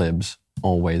the libs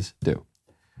always do.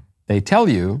 They tell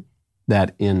you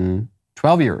that in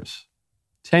 12 years,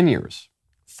 10 years,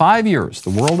 5 years, the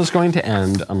world is going to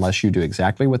end unless you do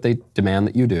exactly what they demand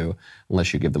that you do,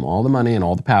 unless you give them all the money and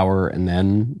all the power, and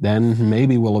then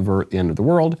maybe we'll avert the end of the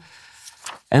world.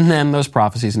 And then those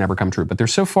prophecies never come true. But they're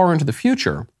so far into the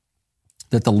future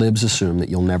that the libs assume that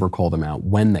you'll never call them out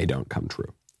when they don't come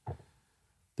true.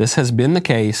 This has been the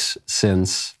case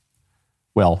since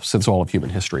all of human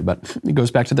history, but it goes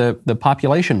back to the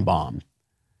population bomb.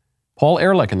 Paul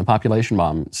Ehrlich in the population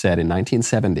bomb said in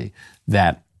 1970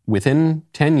 that within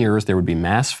 10 years there would be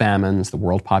mass famines, the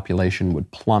world population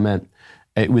would plummet,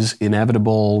 it was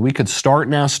inevitable. We could start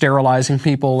now sterilizing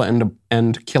people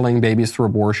and killing babies through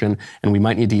abortion, and we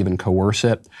might need to even coerce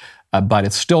it, but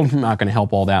it's still not going to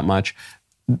help all that much.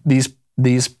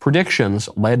 These predictions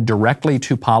led directly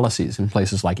to policies in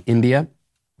places like India,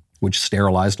 which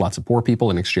sterilized lots of poor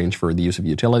people in exchange for the use of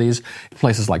utilities.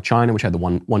 Places like China, which had the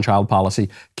one-child policy,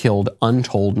 killed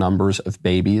untold numbers of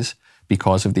babies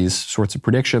because of these sorts of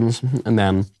predictions, and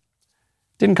then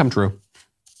didn't come true.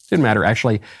 Didn't matter.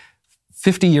 Actually,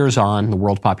 50 years on, the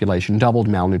world population doubled,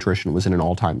 malnutrition was in an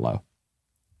all-time low.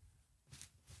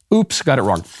 Oops, got it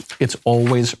wrong. It's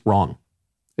always wrong.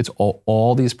 It's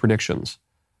all these predictions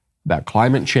about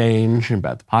climate change,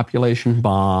 about the population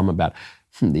bomb, about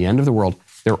the end of the world,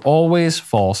 they're always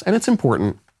false, and it's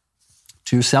important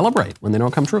to celebrate when they don't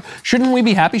come true. Shouldn't we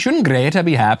be happy? Shouldn't Greta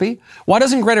be happy? Why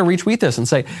doesn't Greta retweet this and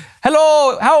say,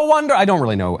 hello, how wonderful, I don't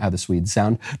really know how the Swedes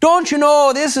sound. Don't you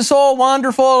know, this is so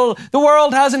wonderful, the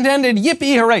world hasn't ended,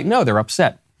 yippee, hooray. No, they're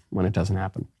upset when it doesn't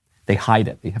happen. They hide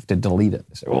it. They have to delete it.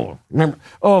 They say,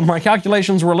 my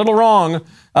calculations were a little wrong,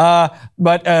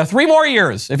 but 3 more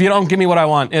years if you don't give me what I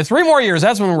want. 3 more years,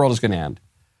 that's when the world is going to end.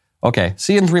 Okay,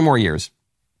 see you in 3 more years.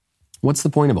 What's the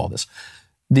point of all this?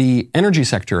 The energy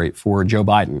secretary for Joe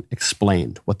Biden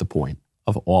explained what the point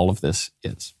of all of this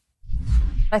is.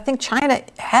 I think China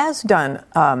has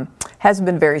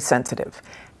been very sensitive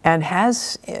and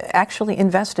has actually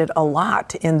invested a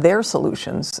lot in their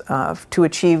solutions to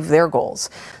achieve their goals.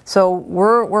 So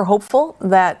we're hopeful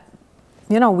that,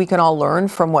 we can all learn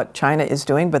from what China is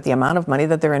doing, but the amount of money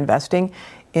that they're investing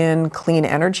in clean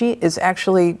energy is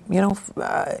actually,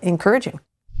 encouraging.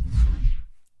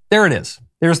 There it is.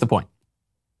 There's the point.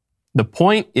 The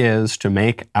point is to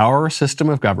make our system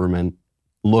of government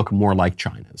look more like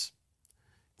China's.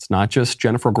 It's not just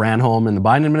Jennifer Granholm and the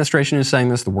Biden administration who's saying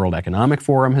this. The World Economic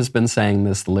Forum has been saying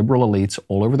this. The liberal elites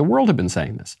all over the world have been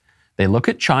saying this. They look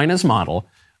at China's model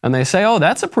and they say, oh,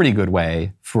 that's a pretty good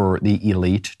way for the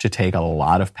elite to take a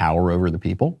lot of power over the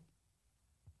people.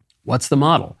 What's the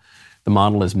model? The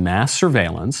model is mass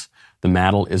surveillance. The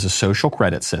model is a social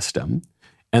credit system.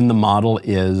 And the model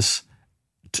is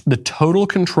the total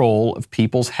control of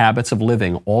people's habits of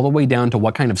living, all the way down to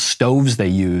what kind of stoves they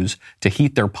use to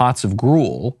heat their pots of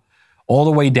gruel, all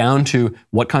the way down to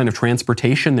what kind of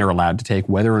transportation they're allowed to take,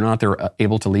 whether or not they're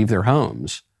able to leave their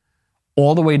homes,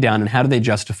 all the way down. And how do they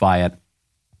justify it?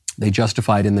 They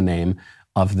justify it in the name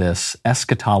of this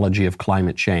eschatology of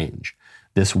climate change,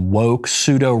 this woke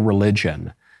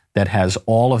pseudo-religion that has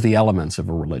all of the elements of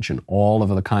a religion, all of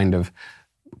the kind of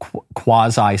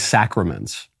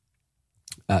quasi-sacraments,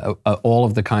 all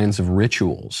of the kinds of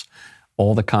rituals,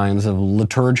 all the kinds of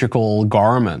liturgical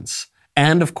garments,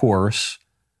 and of course,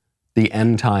 the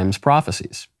end times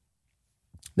prophecies.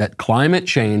 That climate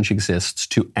change exists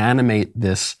to animate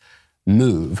this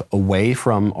move away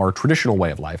from our traditional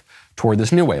way of life toward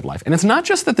this new way of life. And it's not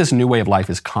just that this new way of life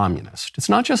is communist. It's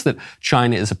not just that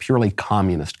China is a purely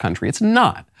communist country. It's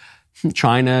not.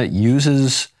 China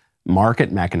uses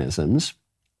market mechanisms.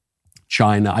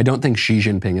 China, I don't think Xi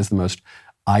Jinping is the most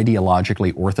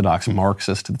ideologically orthodox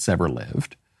Marxist that's ever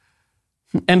lived.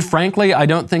 And frankly, I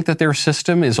don't think that their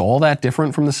system is all that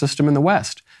different from the system in the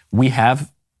West. We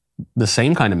have the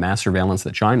same kind of mass surveillance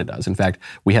that China does. In fact,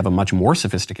 we have a much more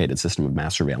sophisticated system of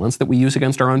mass surveillance that we use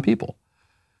against our own people.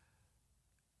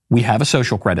 We have a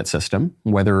social credit system,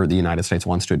 whether the United States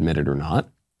wants to admit it or not.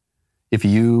 If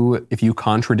you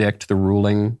contradict the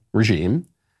ruling regime,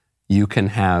 you can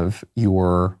have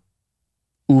your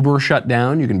Uber shut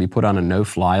down, you can be put on a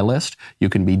no-fly list, you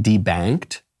can be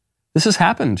debanked. This has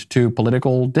happened to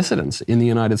political dissidents in the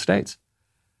United States.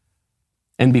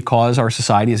 And because our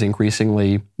society is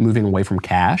increasingly moving away from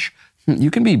cash,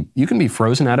 you can be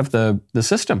frozen out of the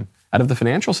system, out of the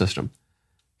financial system.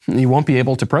 You won't be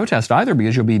able to protest either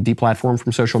because you'll be deplatformed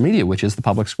from social media, which is the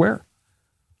public square.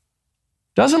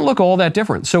 Doesn't look all that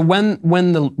different. So when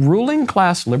the ruling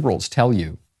class liberals tell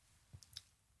you,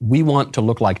 we want to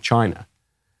look like China,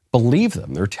 believe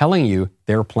them. They're telling you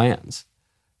their plans.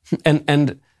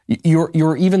 And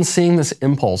you're even seeing this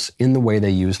impulse in the way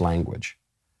they use language.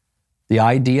 The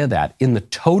idea that in the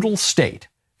total state,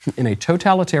 in a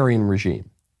totalitarian regime,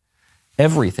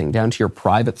 everything down to your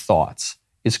private thoughts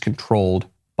is controlled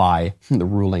by the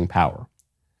ruling power.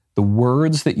 The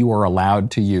words that you are allowed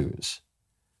to use,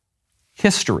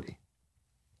 history,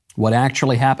 what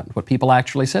actually happened, what people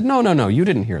actually said. No, you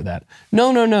didn't hear that.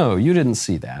 No, you didn't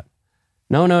see that.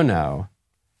 No.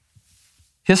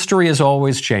 History is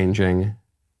always changing.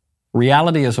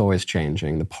 Reality is always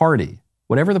changing. The party,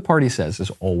 whatever the party says,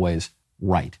 is always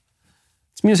right.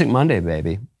 It's Music Monday,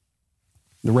 baby.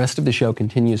 The rest of the show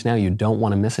continues now. You don't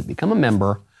want to miss it. Become a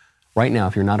member right now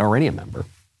if you're not already a member.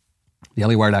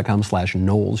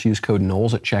 dailywire.com/Knowles. Use code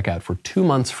Knowles at checkout for 2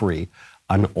 months free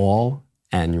on all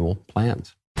annual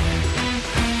plans.